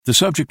The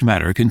subject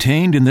matter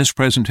contained in this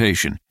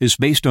presentation is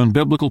based on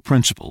biblical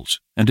principles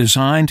and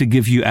designed to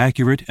give you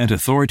accurate and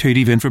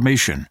authoritative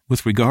information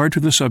with regard to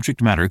the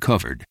subject matter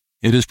covered.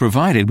 It is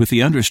provided with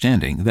the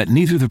understanding that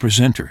neither the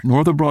presenter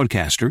nor the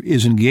broadcaster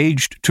is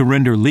engaged to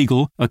render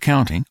legal,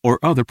 accounting, or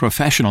other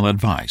professional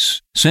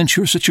advice. Since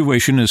your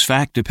situation is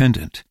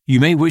fact-dependent, you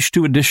may wish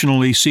to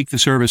additionally seek the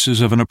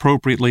services of an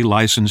appropriately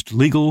licensed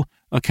legal,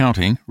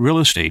 accounting, real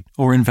estate,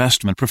 or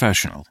investment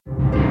professional.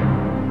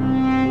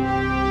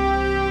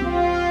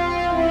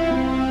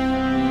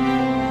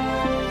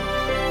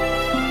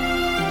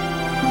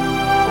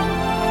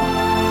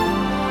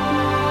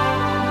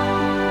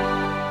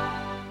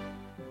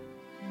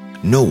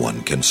 No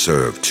one can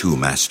serve two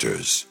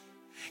masters.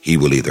 He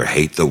will either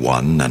hate the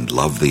one and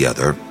love the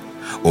other,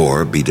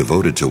 or be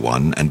devoted to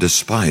one and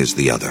despise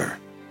the other.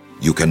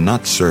 You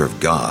cannot serve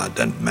God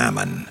and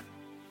mammon.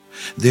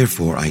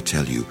 Therefore, I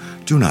tell you,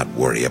 do not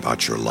worry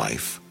about your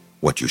life,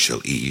 what you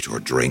shall eat or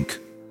drink,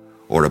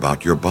 or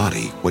about your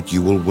body, what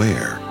you will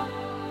wear.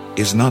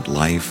 Is not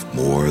life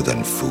more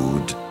than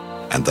food,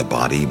 and the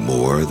body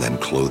more than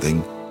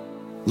clothing?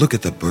 Look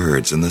at the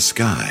birds in the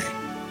sky.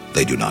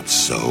 They do not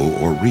sow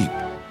or reap.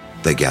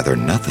 They gather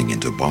nothing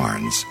into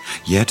barns,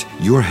 yet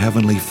your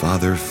heavenly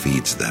Father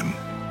feeds them.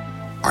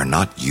 Are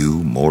not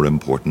you more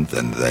important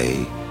than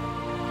they?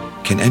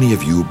 Can any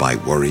of you, by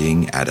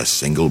worrying, add a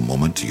single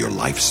moment to your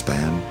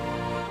lifespan?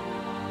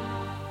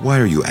 Why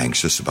are you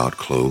anxious about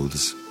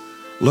clothes?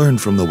 Learn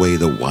from the way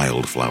the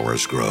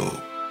wildflowers grow.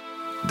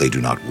 They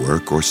do not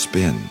work or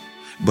spin,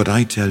 but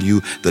I tell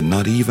you that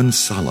not even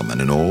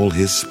Solomon in all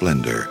his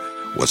splendor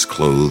was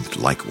clothed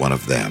like one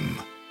of them.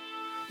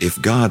 If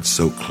God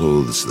so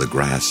clothes the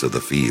grass of the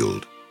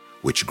field,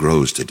 which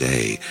grows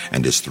today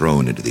and is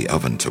thrown into the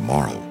oven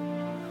tomorrow,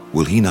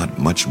 will he not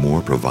much more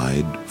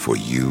provide for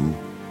you,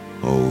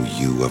 O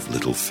you of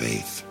little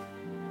faith?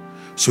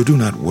 So do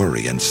not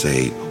worry and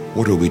say,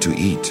 what are we to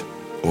eat?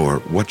 Or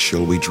what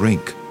shall we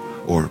drink?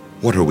 Or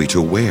what are we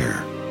to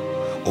wear?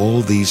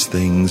 All these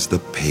things the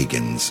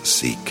pagans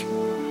seek.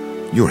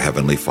 Your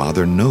heavenly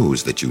Father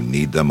knows that you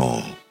need them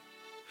all.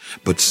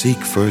 But seek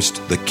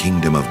first the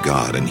kingdom of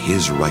God and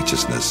his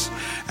righteousness,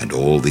 and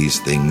all these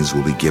things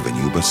will be given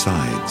you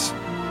besides.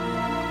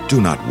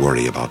 Do not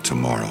worry about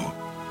tomorrow.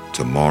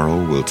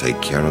 Tomorrow will take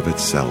care of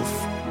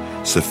itself.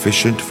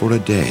 Sufficient for a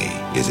day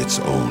is its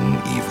own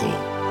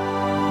evil.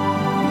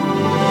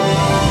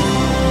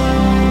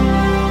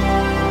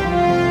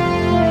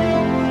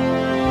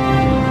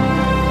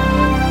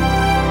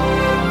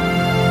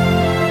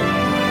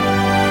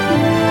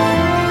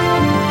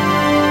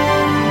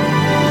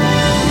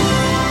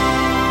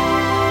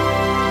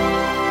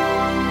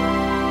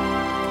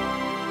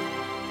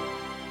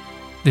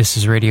 This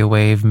is Radio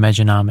Wave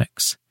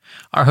Mejanomics.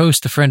 Our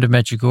host, the Friend of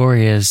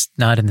Medjugorje, is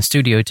not in the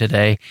studio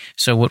today,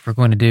 so what we're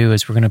going to do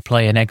is we're going to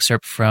play an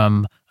excerpt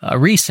from a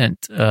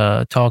recent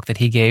talk that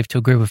he gave to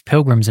a group of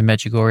pilgrims in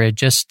Medjugorje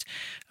just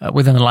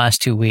within the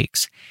last 2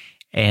 weeks.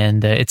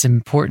 And it's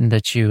important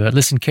that you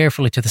listen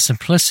carefully to the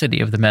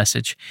simplicity of the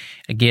message.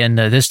 Again,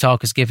 this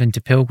talk is given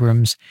to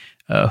pilgrims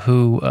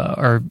who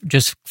are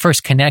just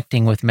first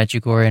connecting with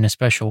Medjugorje in a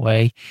special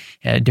way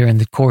during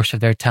the course of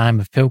their time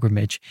of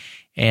pilgrimage.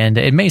 And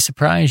it may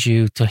surprise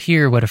you to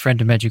hear what a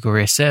Friend of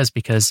Medjugorje says,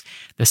 because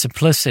the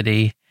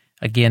simplicity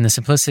of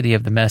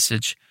the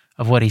message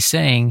of what he's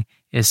saying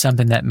is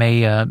something that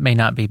may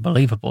not be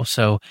believable.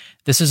 So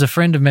this is a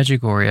Friend of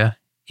Medjugorje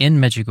in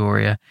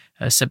Medjugorje,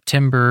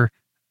 September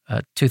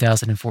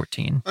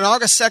 2014. On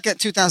August 2nd,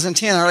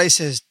 2010, Our Lady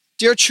says,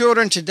 "Dear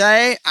children,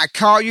 today I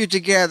call you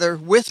together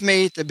with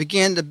me to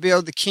begin to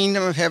build the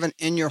kingdom of heaven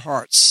in your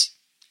hearts."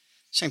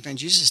 Same thing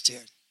Jesus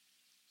did.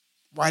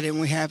 Why didn't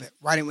we have it?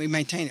 Why didn't we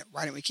maintain it?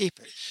 Why didn't we keep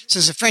it?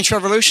 Since the French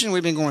Revolution,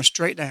 we've been going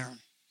straight down.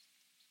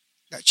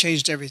 That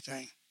changed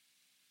everything.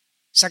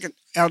 Second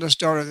eldest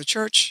daughter of the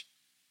church,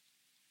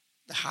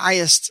 the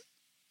highest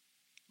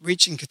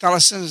reaching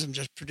Catholicism,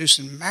 just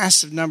producing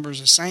massive numbers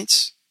of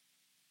saints.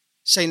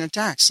 Satan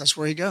attacks. That's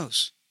where he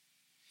goes.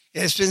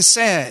 It has been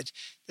said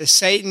that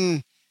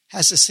Satan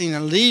has to send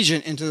a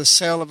legion into the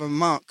cell of a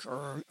monk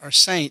or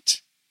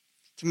saint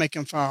to make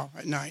him fall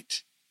at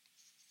night.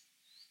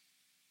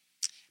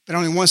 But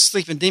only one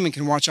sleeping demon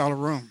can watch all the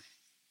room.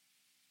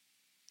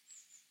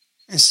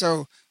 And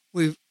so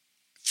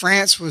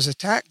France was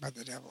attacked by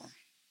the devil.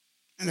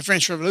 And the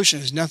French Revolution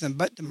is nothing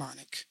but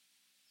demonic.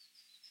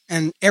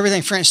 And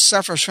everything France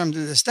suffers from to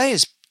this day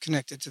is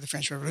connected to the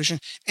French Revolution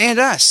and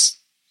us.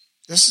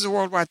 This is a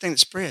worldwide thing that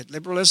spread.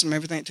 Liberalism,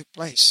 everything that took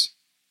place.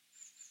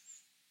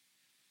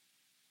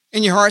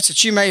 In your hearts,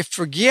 that you may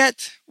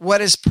forget what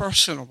is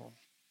personal.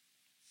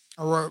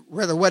 Or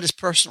rather, what is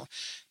personal.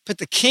 Put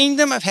the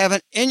kingdom of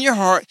heaven in your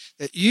heart,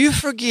 that you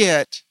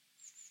forget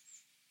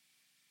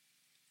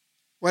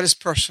what is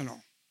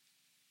personal.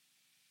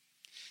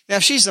 Now,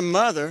 if she's a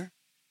mother,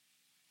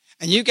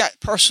 and you got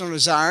personal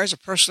desires or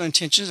personal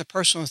intentions or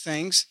personal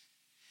things,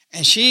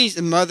 and she's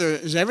the mother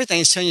is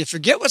everything, is telling you,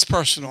 forget what's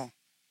personal.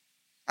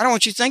 I don't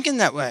want you thinking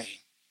that way.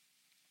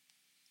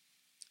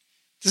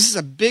 This is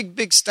a big,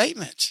 big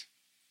statement.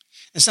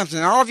 and something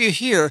all of you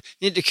here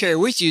need to carry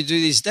with you through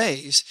these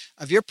days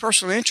of your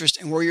personal interest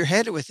and where you're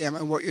headed with them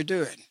and what you're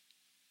doing.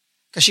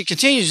 Because she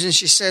continues and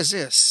she says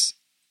this,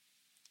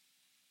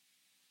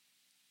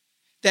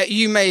 that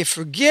you may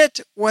forget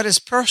what is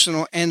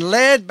personal and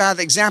led by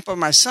the example of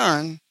my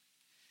son,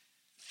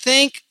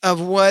 think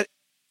of what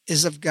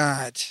is of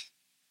God.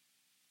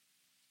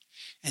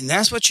 And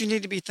that's what you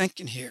need to be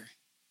thinking here.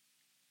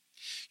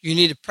 You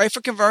need to pray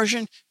for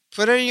conversion,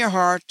 put it in your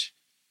heart,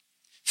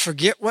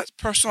 forget what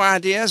personal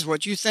ideas,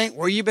 what you think,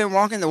 where you've been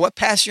walking, what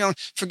path you're on.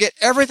 Forget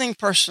everything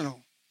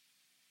personal.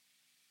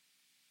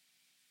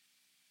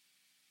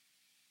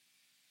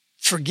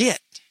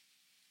 Forget.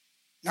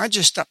 Not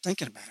just stop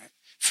thinking about it.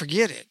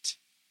 Forget it.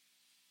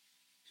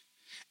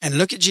 And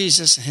look at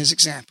Jesus and his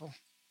example.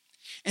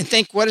 And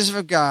think, what is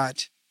of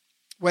God?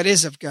 What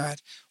is of God?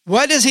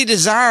 What does he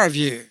desire of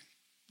you?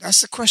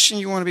 That's the question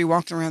you want to be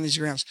walking around these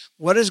grounds.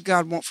 What does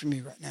God want from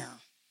you right now?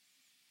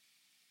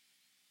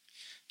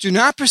 Do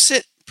not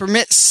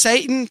permit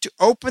Satan to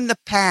open the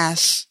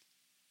paths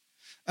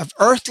of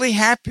earthly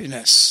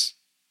happiness.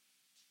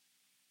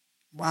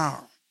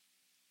 Wow.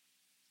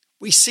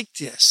 We seek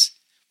this.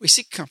 We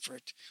seek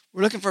comfort.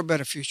 We're looking for a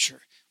better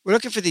future. We're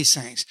looking for these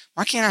things.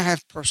 Why can't I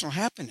have personal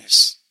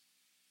happiness?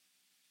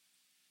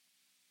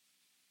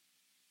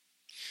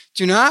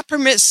 Do not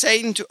permit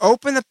Satan to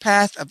open the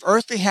path of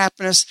earthly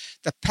happiness,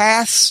 the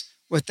paths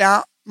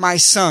without my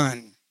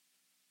son.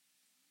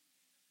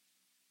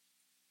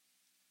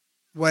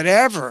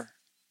 Whatever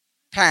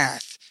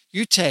path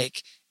you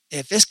take,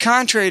 if it's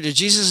contrary to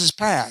Jesus'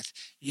 path,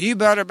 you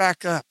better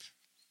back up.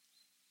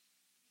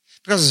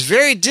 Because it's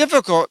very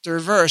difficult to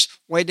reverse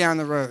way down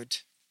the road.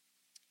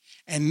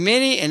 And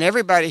many and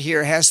everybody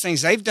here has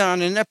things they've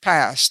done in their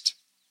past,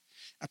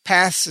 a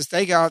path that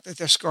they got that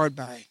they're scarred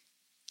by.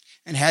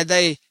 And had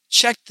they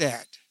checked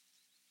that,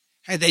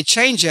 had they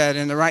changed that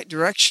in the right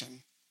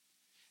direction,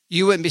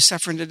 you wouldn't be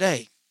suffering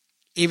today,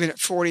 even at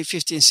 40,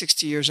 50, and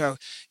 60 years old.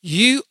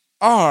 You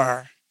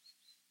are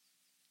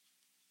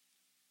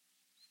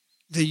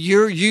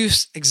your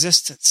youth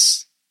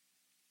existence.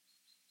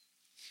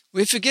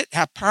 We forget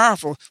how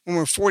powerful, when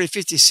we're 40,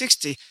 50,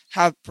 60,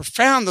 how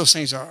profound those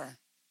things are.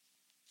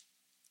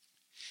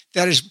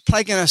 That is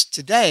plaguing us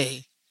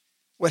today,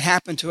 what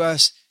happened to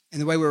us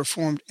and the way we were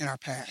formed in our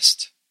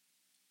past.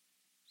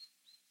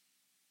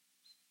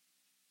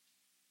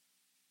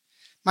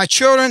 My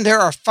children, they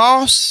are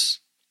false,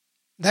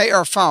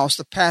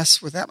 the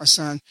paths without my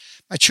son.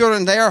 My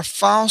children, they are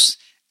false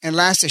and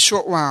last a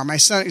short while. My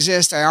son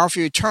exists. I offer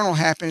you eternal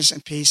happiness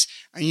and peace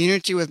and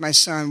unity with my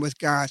son, with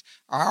God.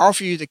 I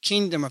offer you the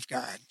kingdom of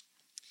God.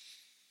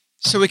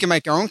 So we can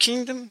make our own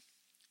kingdom,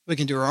 we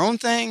can do our own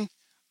thing,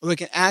 or we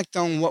can act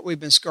on what we've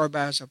been scarred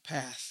by as a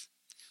path.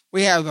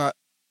 We have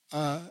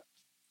a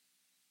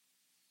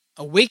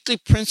weekly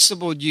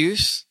principled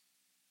youth,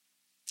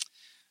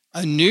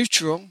 a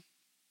neutral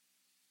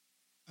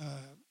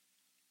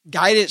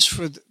guidance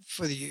for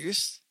the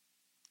youth,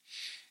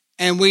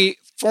 and we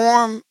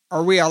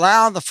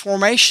allow the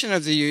formation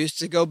of the youth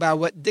to go by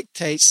what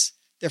dictates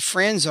their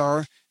friends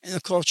are and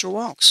the culture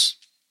walks.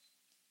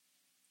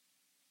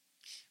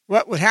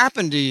 What would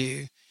happen to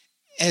you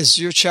as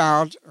your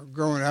child are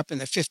growing up and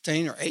they're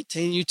 15 or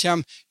 18, you tell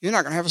them you're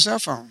not going to have a cell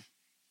phone?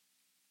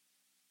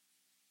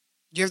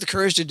 Do you have the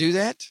courage to do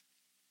that?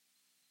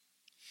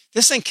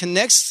 This thing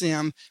connects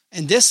them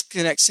and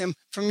disconnects them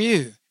from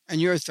you and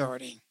your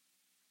authority.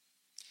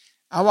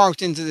 I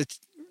walked into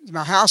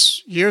my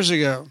house years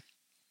ago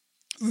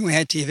when we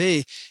had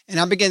TV, and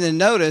I began to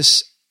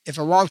notice if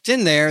I walked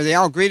in there, they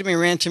all greeted me,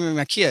 ran to me,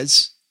 my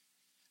kids,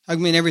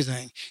 hugged me and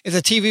everything. If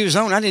the TV was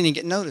on, I didn't even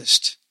get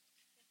noticed.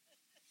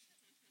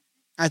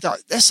 I thought,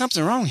 there's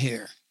something wrong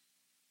here.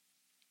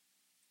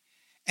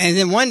 And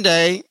then one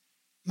day,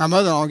 my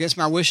mother-in-law, against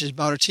my wishes,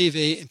 bought a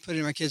TV and put it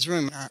in my kid's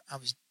room. I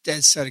was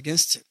dead set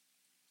against it.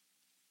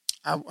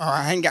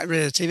 I hadn't gotten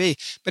rid of the TV.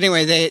 But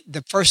anyway,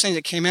 the first thing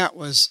that came out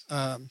was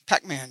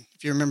Pac-Man,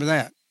 if you remember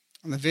that,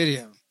 on the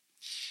video.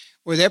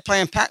 Where they're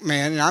playing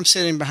Pac-Man, and I'm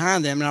sitting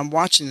behind them, and I'm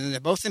watching them. They're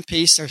both in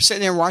peace. They're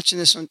sitting there watching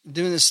this,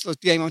 doing this little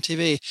game on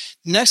TV.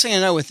 Next thing I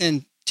know,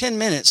 within 10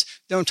 minutes,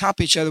 they're on top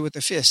of each other with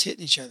their fists,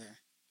 hitting each other.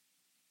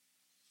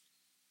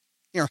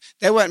 You know,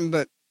 they wasn't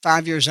but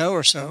 5 years old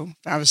or so,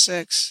 5 or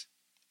 6.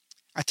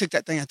 I took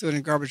that thing, I threw it in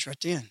the garbage right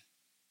then.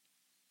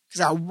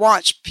 Because I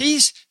watched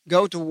peace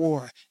go to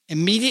war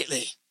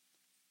immediately.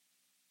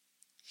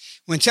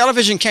 When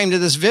television came to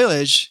this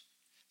village,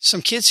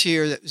 some kids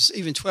here that was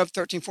even 12,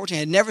 13, 14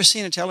 had never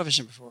seen a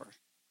television before.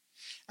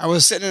 I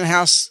was sitting in the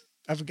house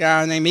of a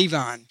guy named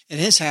Yvonne in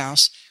his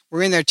house.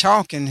 We're in there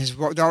talking. His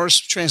daughter's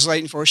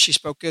translating for us. She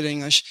spoke good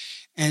English.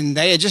 And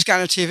they had just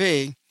gotten a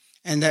TV,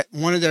 and that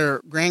one of their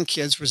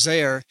grandkids was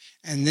there.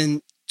 And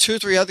then 2 or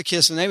 3 other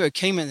kids in the neighborhood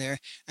came in there,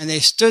 and they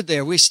stood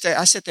there. I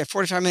sat there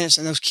 45 minutes,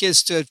 and those kids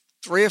stood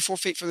 3 or 4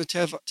 feet from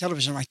the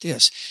television like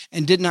this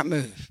and did not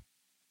move.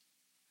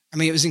 I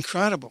mean, it was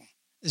incredible.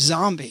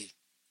 Zombie.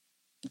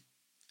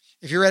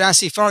 If you read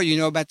I.C. Farr, you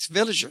know about the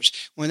villagers.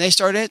 When they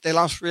started it, they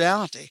lost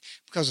reality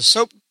because the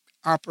soap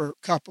opera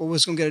couple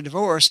was going to get a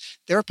divorce,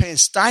 they were paying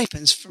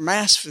stipends for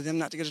mass for them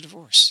not to get a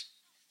divorce.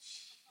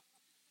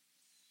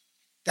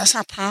 That's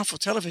how powerful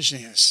television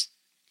is.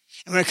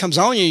 And when it comes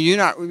on you,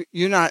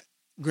 you're not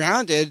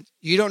grounded.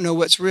 You don't know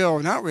what's real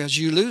or not real.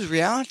 You lose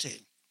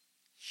reality.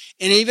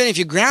 And even if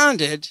you're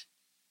grounded,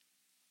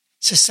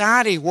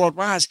 society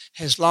worldwide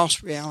has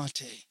lost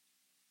reality.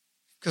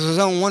 Because there's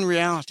only one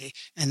reality,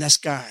 and that's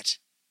God.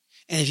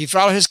 And if you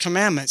follow his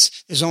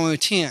commandments, there's only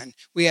 10.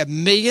 We have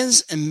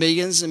millions and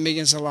millions and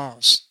millions of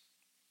laws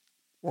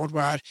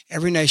worldwide,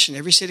 every nation,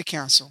 every city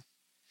council,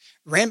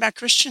 ran by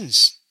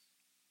Christians.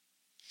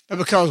 But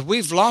because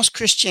we've lost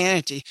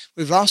Christianity,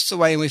 we've lost the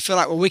way, and we feel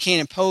like, well, we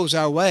can't impose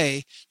our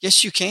way.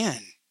 Yes, you can.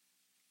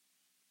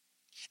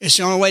 It's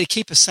the only way to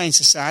keep a sane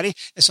society.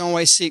 It's the only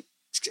way to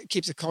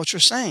keep the culture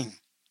sane.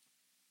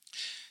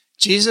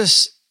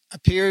 Jesus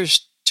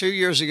appears 2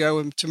 years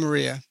ago to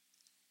Maria,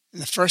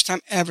 and the first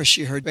time ever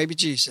she heard baby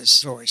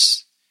Jesus'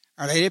 voice.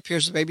 Our Lady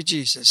appears to baby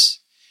Jesus,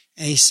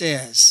 and he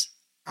says,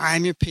 I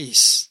am your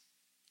peace.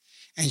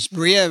 And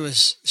Maria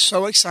was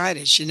so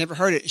excited. She never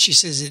heard it. She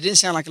says it didn't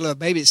sound like a little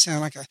baby. It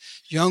sounded like a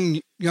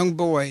young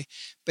boy.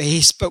 But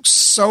he spoke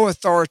so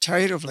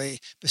authoritatively,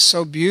 but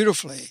so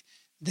beautifully,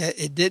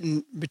 that it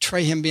didn't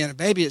betray him being a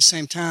baby. At the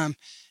same time,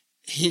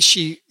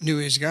 she knew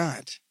he was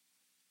God.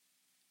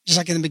 Just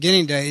like in the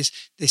beginning days,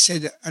 they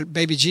said that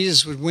baby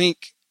Jesus would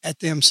wink at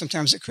them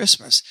sometimes at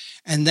Christmas.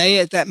 And they,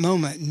 at that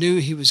moment, knew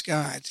he was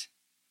God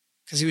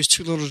because he was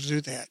too little to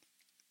do that.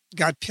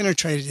 God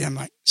penetrated him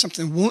like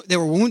something. They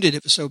were wounded.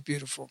 It was so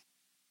beautiful.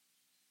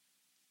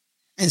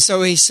 And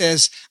so he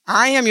says,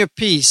 I am your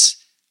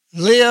peace.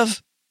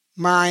 Live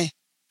my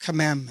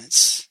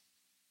commandments.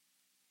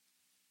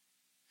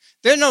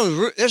 There's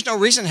no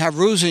reason to have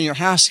rules in your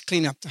house to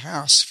clean up the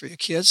house for your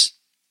kids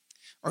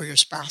or your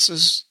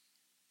spouses.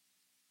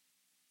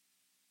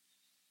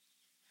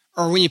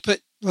 Or when you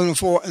put aluminum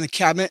foil in the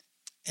cabinet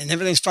and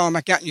everything's falling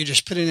back out and you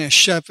just put it in and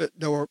shut the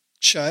door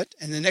shut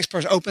and the next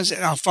person opens it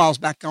and it all falls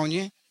back on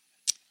you.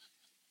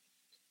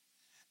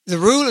 The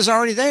rule is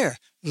already there.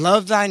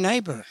 Love thy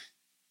neighbor.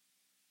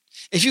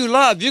 If you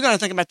love, you're going to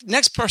think about the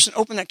next person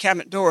open that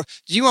cabinet door.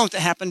 Do you want that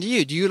to happen to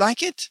you? Do you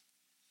like it?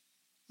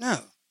 No.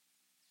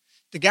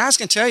 The guys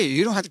can tell you.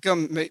 You don't have to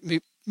come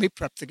me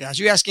prep the guys.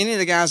 You ask any of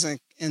the guys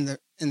in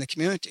the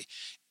community,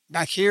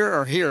 back here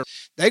or here,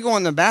 they go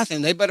in the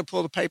bathroom. They better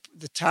pull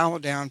the towel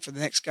down for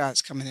the next guy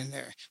that's coming in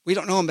there. We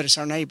don't know him, but it's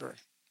our neighbor.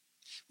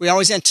 We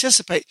always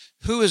anticipate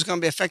who is going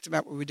to be affected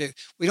by what we do.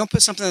 We don't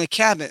put something in the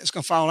cabinet that's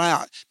going to fall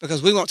out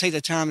because we won't take the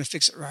time to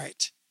fix it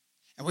right.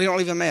 And we don't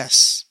leave a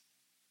mess.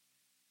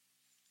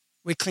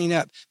 We clean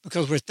up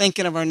because we're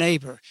thinking of our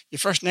neighbor. Your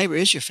first neighbor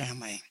is your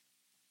family.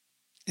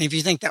 And if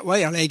you think that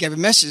way, Our Lady gave a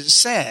message that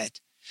said,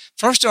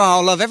 first of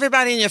all, love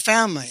everybody in your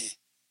family.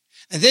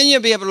 And then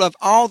you'll be able to love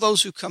all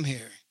those who come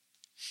here.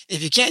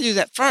 If you can't do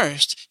that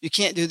first, you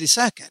can't do the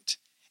second.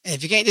 And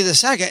if you can't do the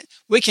second,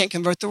 we can't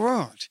convert the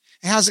world.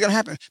 And how's it going to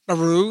happen? By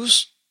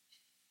rules?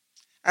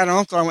 I had an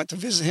uncle. I went to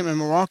visit him in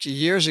Milwaukee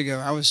years ago.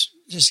 I was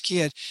just a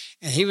kid,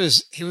 and he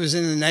was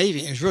in the Navy.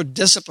 He was real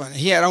disciplined.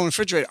 He had on the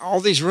refrigerator all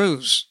these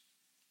rules.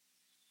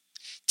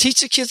 Teach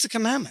the kids the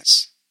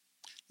commandments.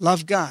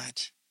 Love God.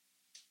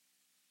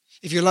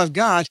 If you love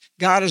God,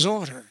 God is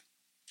order.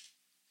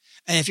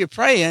 And if you're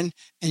praying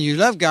and you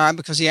love God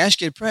because he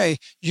asked you to pray,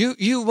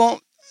 you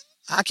won't.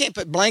 I can't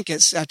put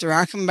blankets after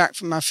I come back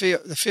from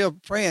the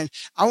field praying.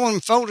 I want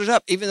them folded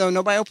up, even though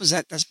nobody opens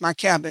that. That's my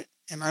cabinet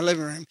in my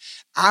living room.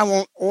 I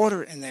want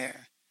order in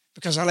there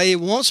because Our Lady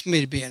wants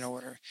me to be in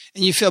order.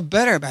 And you feel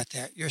better about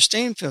that. Your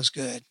esteem feels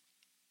good.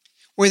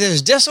 Where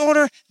there's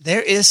disorder,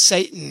 there is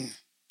Satan.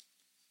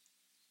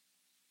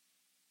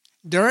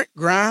 Dirt,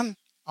 grime,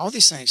 all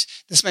these things.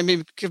 This may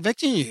be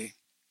convicting you.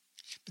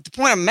 But the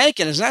point I'm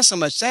making is not so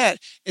much that,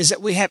 is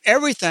that we have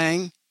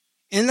everything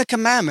in the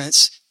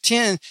commandments,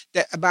 10,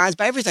 that abides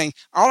by everything.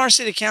 All our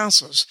city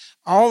councils,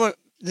 all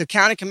the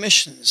county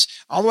commissions,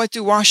 all the way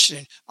through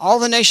Washington, all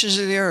the nations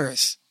of the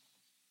earth.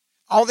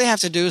 All they have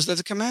to do is live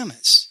the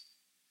commandments.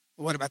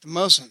 Well, what about the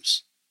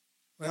Muslims?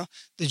 Well,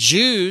 the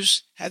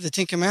Jews have the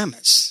 10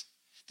 commandments.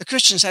 The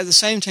Christians have the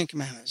same 10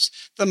 commandments.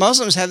 The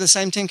Muslims have the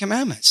same 10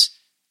 commandments.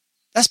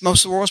 That's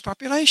most of the world's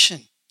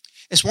population.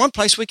 It's one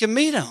place we can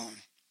meet on.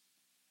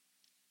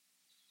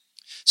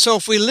 So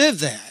if we live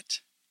that,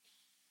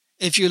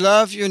 if you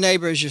love your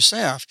neighbor as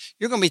yourself,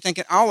 you're going to be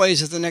thinking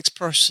always of the next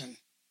person.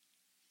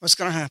 What's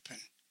going to happen?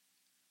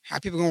 How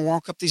people are going to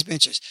walk up these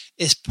benches.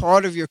 It's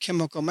part of your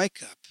chemical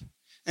makeup.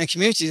 And in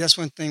community, that's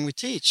one thing we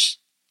teach.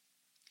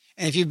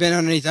 And if you've been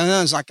underneath the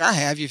nuns like I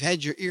have, you've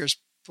had your ears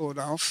pulled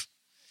off.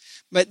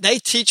 But they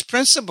teach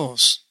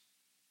principles.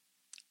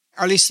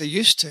 Or at least they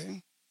used to.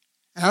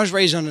 And I was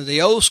raised under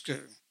the old school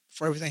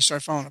before everything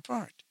started falling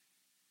apart.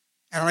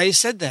 And I already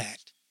said that.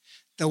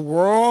 The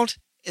world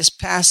is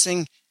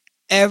passing.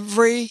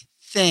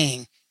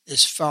 Everything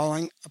is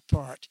falling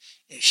apart.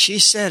 If she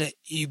said it,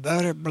 you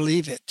better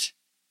believe it.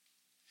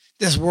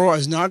 This world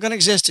is not going to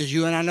exist as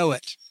you and I know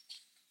it.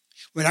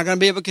 We're not going to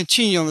be able to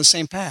continue on the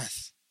same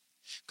path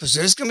because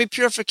there's going to be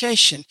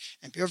purification.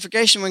 And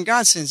purification, when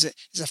God sends it,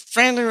 is a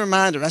friendly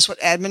reminder. That's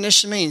what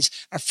admonition means,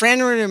 a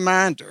friendly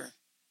reminder.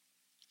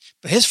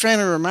 But his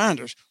friendly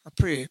reminders are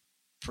pretty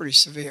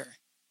severe.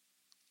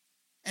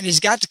 And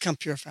he's got to come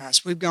purify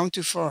us. We've gone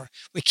too far.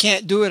 We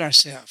can't do it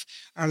ourselves.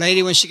 Our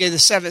Lady, when she gave the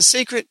seventh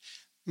secret,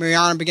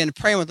 Mariana began to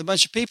pray with a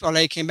bunch of people. Our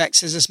Lady came back and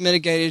says it's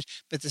mitigated,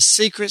 but the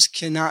secrets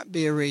cannot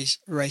be erased.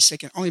 They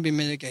can only be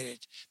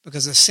mitigated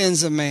because of the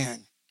sins of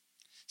man.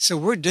 So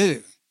we're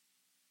due.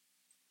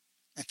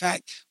 In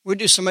fact, we're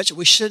due so much that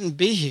we shouldn't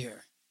be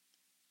here.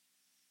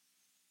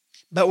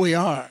 But we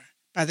are,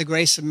 by the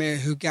grace of Mary,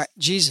 who got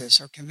Jesus,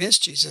 or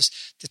convinced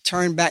Jesus, to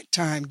turn back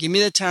time. Give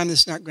me the time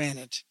that's not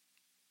granted.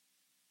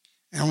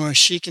 And only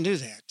she can do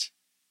that.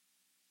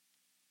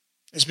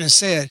 It's been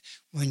said,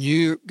 when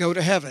you go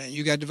to heaven and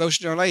you got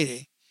devotion to Our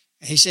Lady,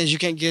 and he says you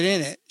can't get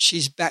in it,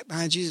 she's back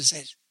behind Jesus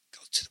and says,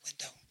 go to the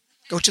window.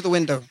 Go to the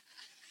window.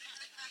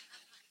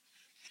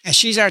 And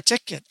she's our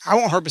ticket. I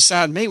want her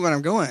beside me when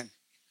I'm going,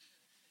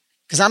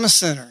 because I'm a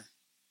sinner.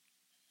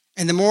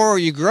 And the more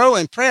you grow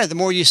in prayer, the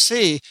more you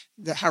see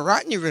how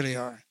rotten you really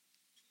are.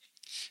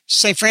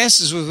 St.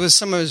 Francis was with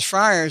some of his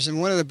friars,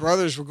 and one of the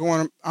brothers were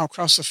going all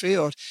across the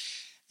field,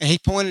 and he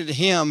pointed to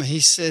him, and he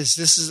says,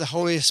 this is the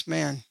holiest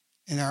man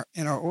in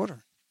our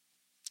order.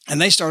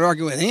 And they started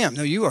arguing with him.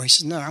 No, you are. He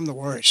says, no, I'm the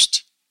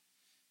worst.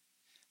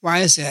 Why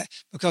is that?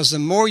 Because the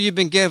more you've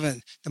been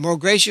given, the more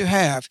grace you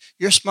have,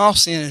 your small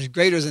sin is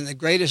greater than the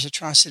greatest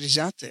atrocities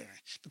out there,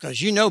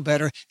 because you know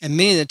better, and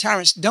many of the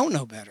tyrants don't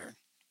know better,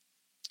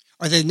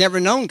 or they've never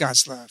known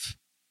God's love.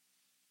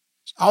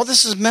 All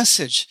this is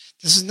message.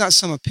 This is not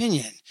some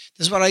opinion.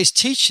 This is what he's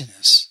teaching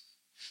us.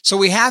 So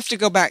we have to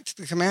go back to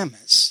the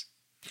commandments.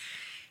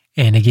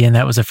 And again,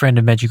 that was a friend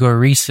of Medjugorje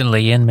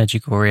recently in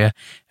Medjugorje,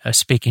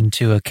 speaking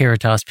to a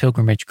Caritas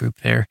pilgrimage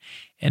group there.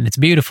 And it's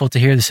beautiful to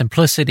hear the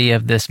simplicity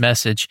of this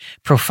message,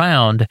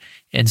 profound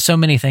in so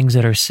many things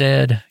that are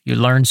said. You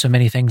learn so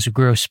many things, you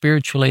grow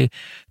spiritually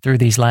through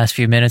these last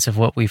few minutes of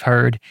what we've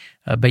heard.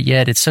 But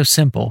yet it's so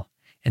simple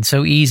and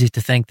so easy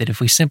to think that if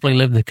we simply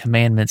live the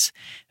commandments,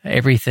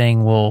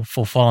 everything will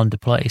fall into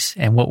place.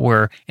 And what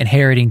we're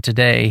inheriting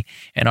today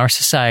in our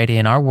society,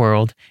 in our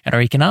world, and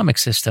our economic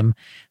system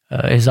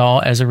is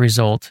all as a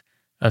result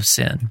of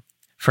sin.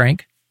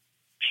 Frank?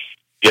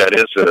 Yeah,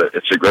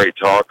 it's a great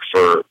talk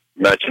for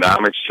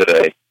Mejanomics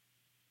today.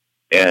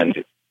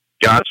 And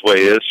God's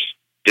way is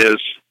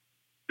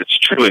it's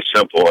truly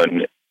simple.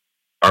 And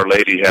Our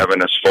Lady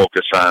having us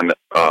focus on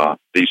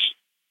these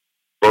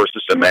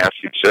verses in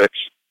Matthew 6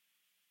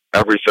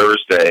 every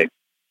Thursday.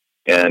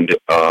 And,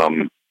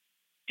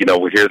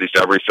 we hear these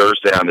every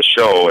Thursday on the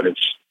show, and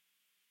it's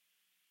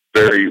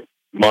very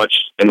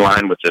much in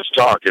line with this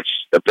talk. It's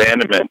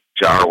abandonment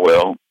to our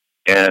will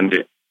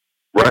and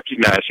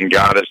recognizing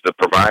God as the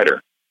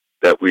provider,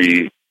 that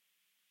we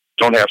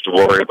don't have to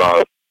worry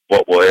about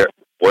what we'll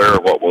wear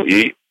or what we'll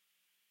eat.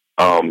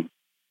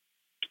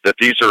 That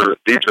these are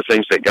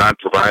things that God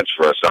provides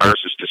for us.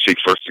 Ours is to seek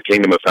first the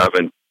kingdom of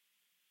heaven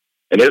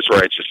and his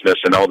righteousness,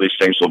 and all these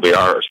things will be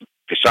ours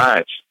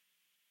besides.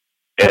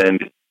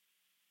 And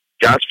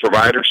God's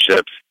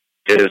providership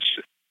is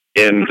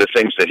in the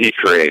things that he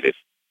created.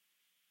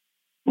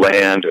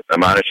 Land, a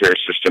monetary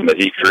system that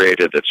he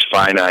created that's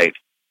finite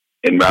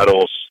in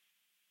metals,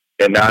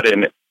 and not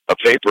in a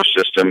paper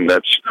system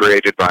that's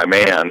created by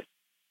man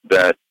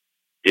that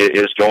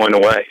is going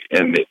away.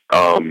 And,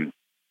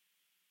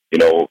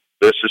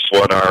 this is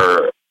what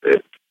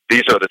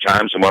these are the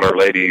times and what Our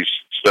Lady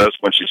says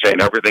when she's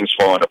saying everything's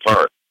falling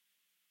apart.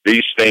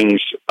 These things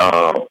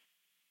are,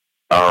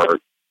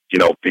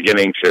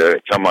 beginning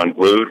to come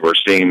unglued. We're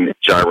seeing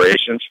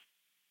gyrations.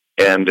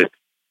 And,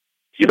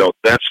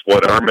 that's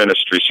what our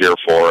ministry's here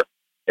for,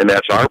 and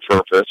that's our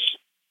purpose.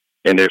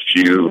 And if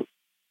you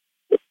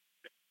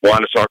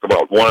want to talk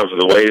about one of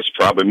the ways,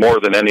 probably more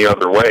than any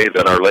other way,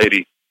 that Our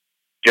Lady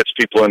gets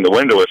people in the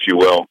window, if you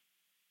will,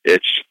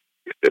 it's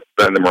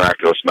been the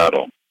miraculous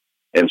medal.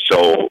 And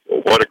so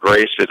what a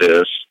grace it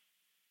is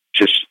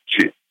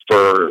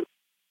for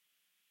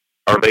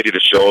Our Lady to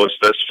show us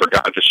this, for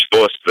God to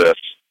show us this,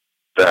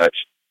 that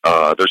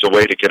there's a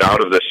way to get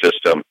out of this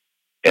system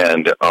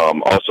and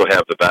also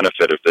have the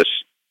benefit of this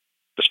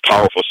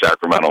powerful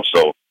sacramental.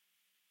 So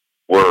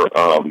we're,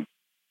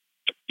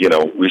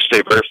 we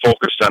stay very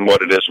focused on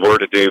what it is we're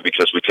to do,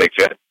 because we take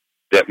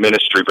that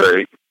ministry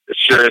very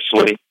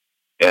seriously,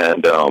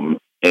 and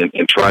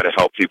try to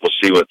help people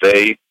see what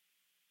they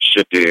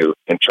should do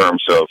in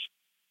terms of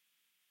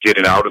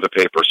getting out of the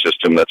paper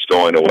system that's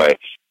going away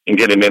and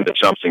getting into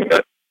something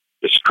that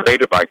is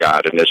created by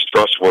God and is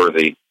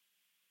trustworthy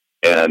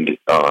and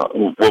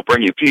will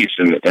bring you peace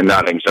and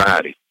not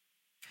anxiety.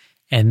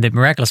 And the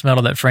miraculous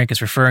medal that Frank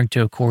is referring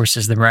to, of course,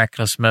 is the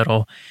miraculous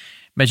medal,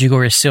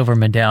 Medjugorje silver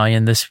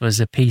medallion. This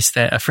was a piece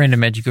that a friend of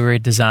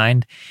Medjugorje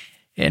designed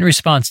in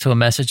response to a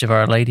message of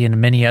Our Lady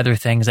and many other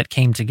things that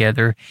came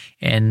together.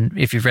 And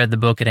if you've read the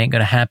book, It Ain't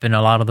Going to Happen,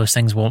 a lot of those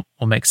things will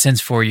make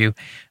sense for you.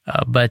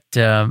 But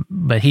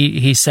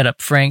he set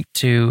up Frank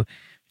to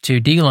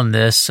deal in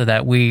this so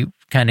that we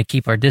kind of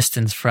keep our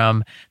distance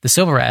from the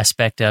silver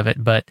aspect of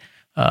it. But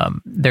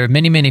there are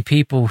many, many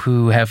people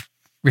who have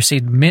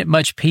received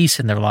much peace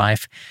in their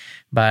life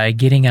by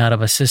getting out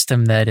of a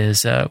system that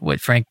is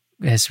what Frank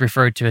has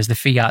referred to as the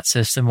fiat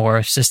system, or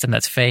a system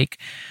that's fake,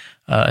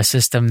 a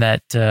system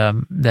that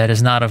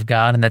is not of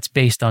God and that's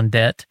based on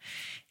debt.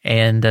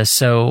 And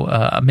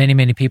so many,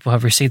 many people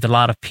have received a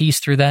lot of peace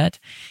through that.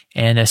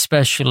 And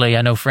especially,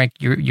 I know, Frank,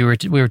 we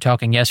were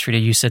talking yesterday.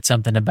 You said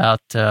something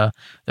about I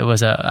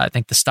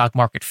think the stock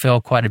market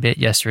fell quite a bit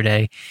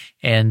yesterday.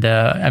 And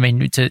I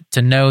mean,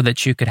 to know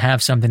that you could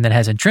have something that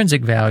has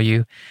intrinsic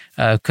value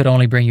could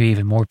only bring you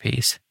even more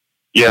peace.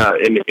 Yeah,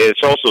 and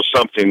it's also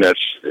something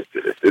that's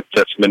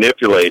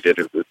manipulated.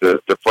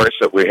 The price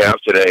that we have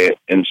today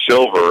in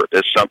silver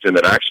is something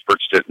that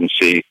experts didn't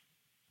see.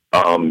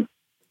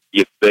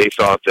 If they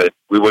thought that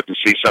we wouldn't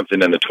see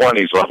something in the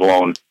 20s, let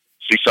alone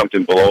see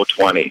something below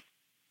 20.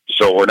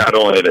 So we're not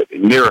only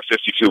near a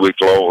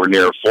 52-week low, we're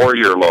near a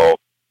 4-year low.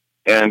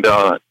 And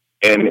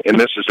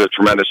this is a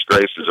tremendous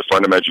grace, as a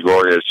Friend of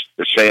Medjugorje is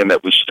saying,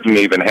 that we shouldn't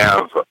even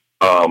have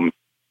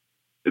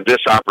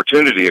this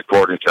opportunity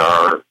according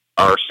to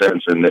our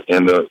sins and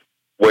the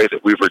way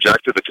that we've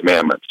rejected the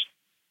commandments.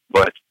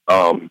 But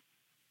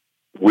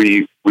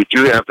we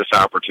do have this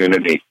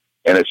opportunity,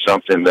 and it's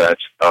something that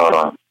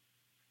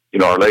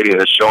Our Lady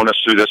has shown us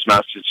through this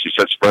message. She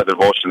said, spread the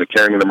devotion, the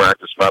carrying of the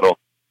miraculous medal,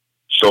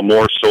 so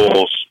more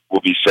souls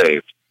will be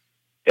saved.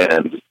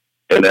 And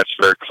that's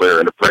very clear.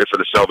 And to pray for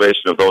the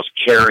salvation of those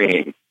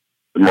carrying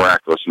the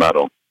miraculous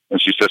medal. And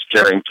she says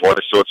carrying twice,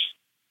 so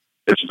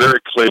it's very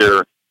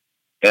clear.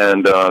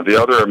 And the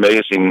other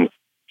amazing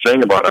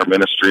thing about our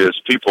ministry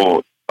is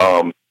people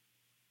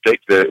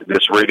take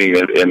this reading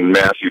in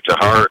Matthew to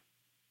heart,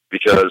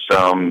 because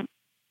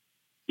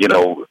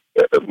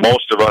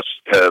most of us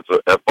have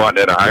bought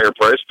at a higher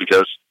price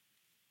because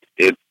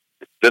this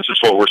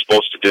is what we're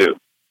supposed to do.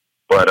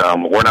 But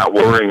we're not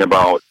worrying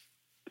about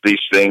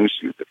these things.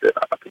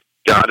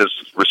 God is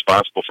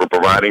responsible for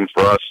providing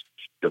for us.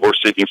 If we're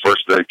seeking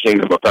first the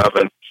kingdom of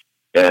heaven,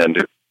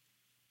 and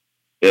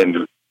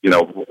we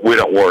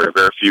don't worry.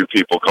 Very few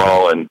people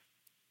call and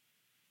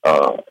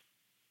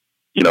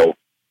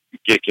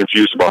get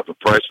confused about the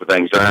price with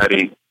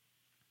anxiety.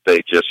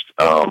 They just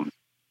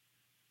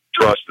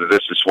trust that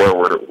this is what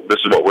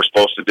we're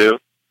supposed to do,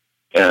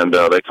 and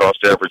they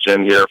cost average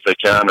in here if they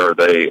can, or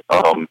they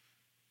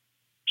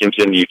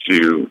continue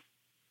to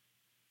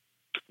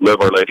live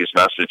Our Lady's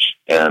message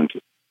and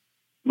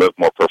live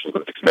more perfectly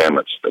with the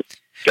commandments that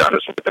God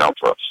has laid down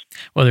for us.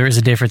 Well, there is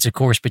a difference, of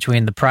course,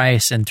 between the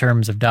price in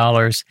terms of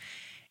dollars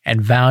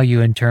and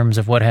value in terms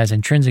of what has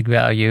intrinsic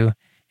value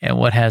and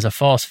what has a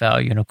false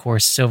value. And of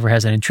course, silver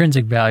has an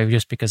intrinsic value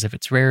just because of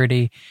its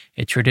rarity.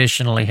 It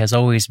traditionally has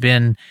always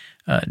been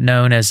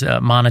known as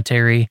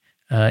monetary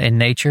in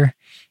nature,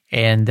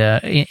 and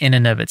in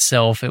and of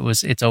itself,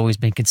 it's always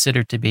been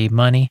considered to be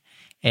money,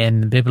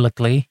 and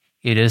biblically,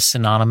 it is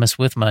synonymous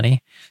with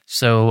money.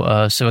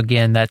 So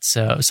again, that's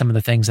some of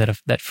the things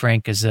that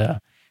Frank is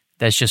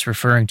that's just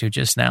referring to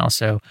just now.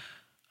 So,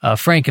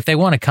 Frank, if they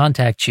want to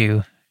contact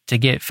you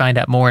to find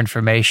out more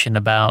information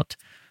about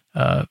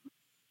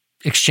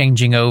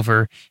exchanging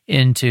over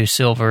into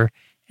silver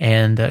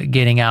and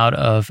getting out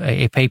of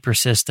a paper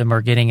system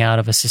or getting out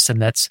of a system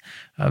that's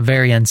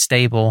very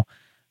unstable,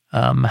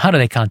 how do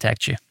they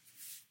contact you?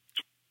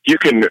 You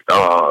can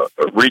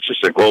reach us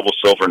at Global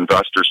Silver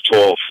Investors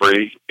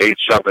toll-free,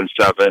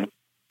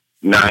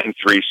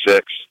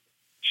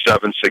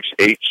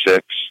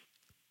 877-936-7686.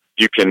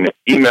 You can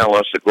email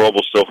us at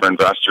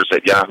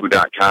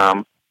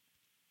globalsilverinvestors@yahoo.com,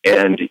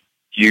 and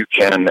you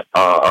can,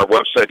 our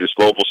website is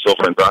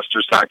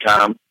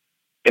globalsilverinvestors.com.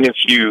 And if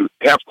you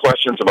have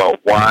questions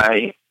about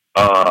why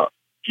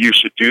you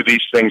should do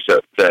these things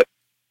that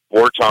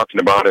we're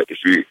talking about, if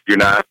you're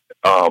not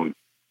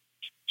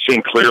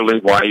seeing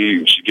clearly why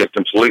you should get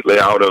completely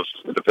out of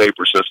the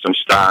paper system,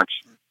 stocks,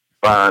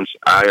 bonds,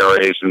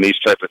 IRAs, and these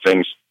type of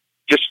things,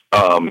 just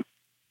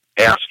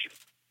ask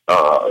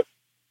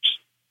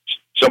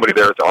somebody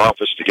there at the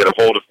office to get a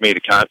hold of me, to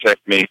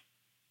contact me,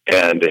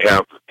 and to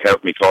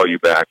have me call you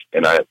back.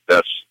 And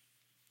that's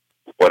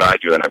what I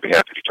do, and I'd be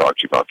happy to talk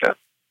to you about that.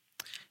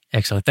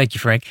 Excellent. Thank you,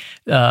 Frank.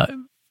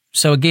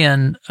 So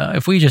again,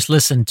 if we just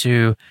listen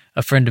to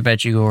a Friend of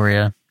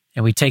Medjugorje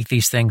and we take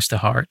these things to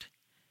heart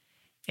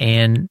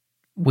and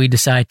we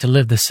decide to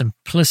live the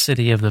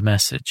simplicity of the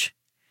message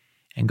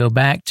and go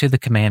back to the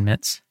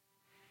commandments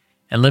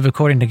and live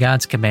according to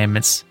God's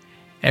commandments,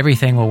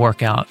 everything will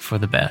work out for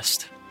the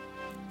best.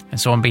 And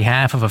so on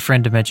behalf of a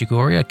Friend of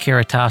Medjugorje,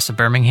 Caritas of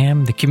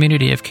Birmingham, the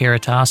community of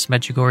Caritas,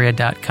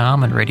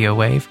 Medjugorje.com, and Radio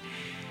Wave,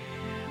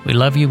 we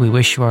love you. We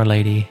wish you, Our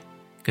Lady,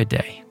 good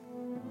day.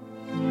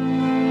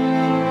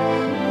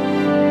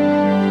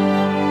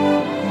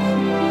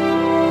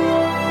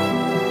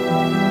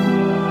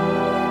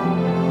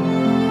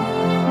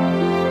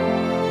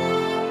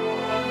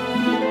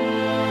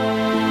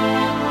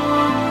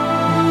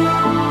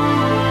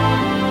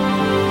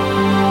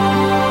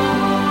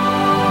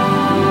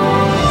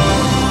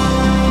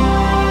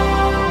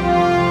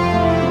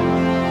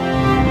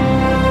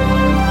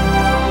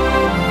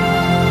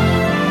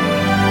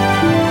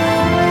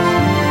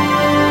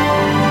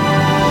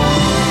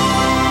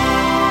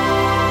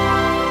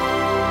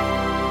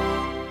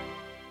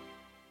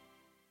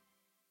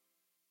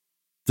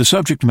 The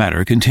subject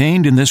matter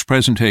contained in this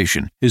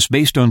presentation is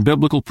based on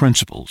biblical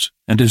principles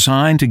and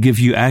designed to give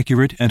you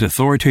accurate and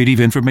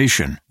authoritative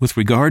information with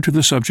regard to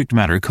the subject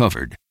matter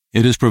covered.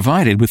 It is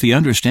provided with the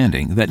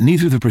understanding that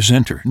neither the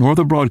presenter nor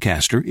the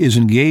broadcaster is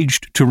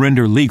engaged to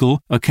render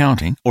legal,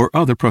 accounting, or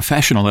other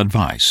professional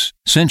advice.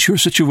 Since your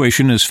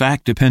situation is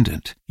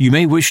fact-dependent, you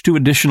may wish to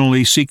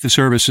additionally seek the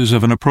services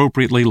of an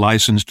appropriately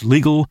licensed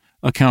legal,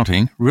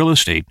 accounting, real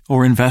estate,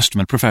 or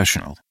investment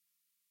professional.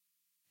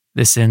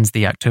 This ends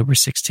the October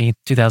 16th,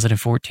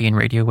 2014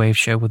 Radio Wave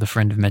show with a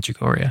Friend of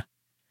Medjugorje.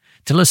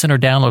 To listen or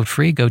download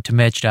free, go to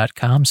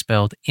mej.com,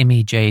 spelled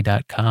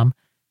mej.com.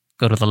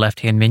 Go to the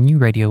left-hand menu,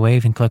 Radio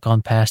Wave, and click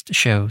on Past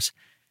Shows.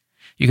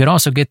 You can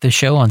also get the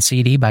show on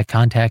CD by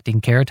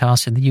contacting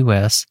Caritas in the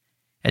U.S.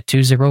 at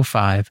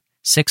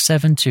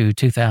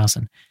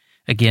 205-672-2000.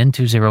 Again,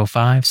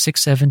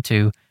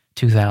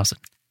 205-672-2000.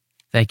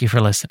 Thank you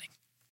for listening.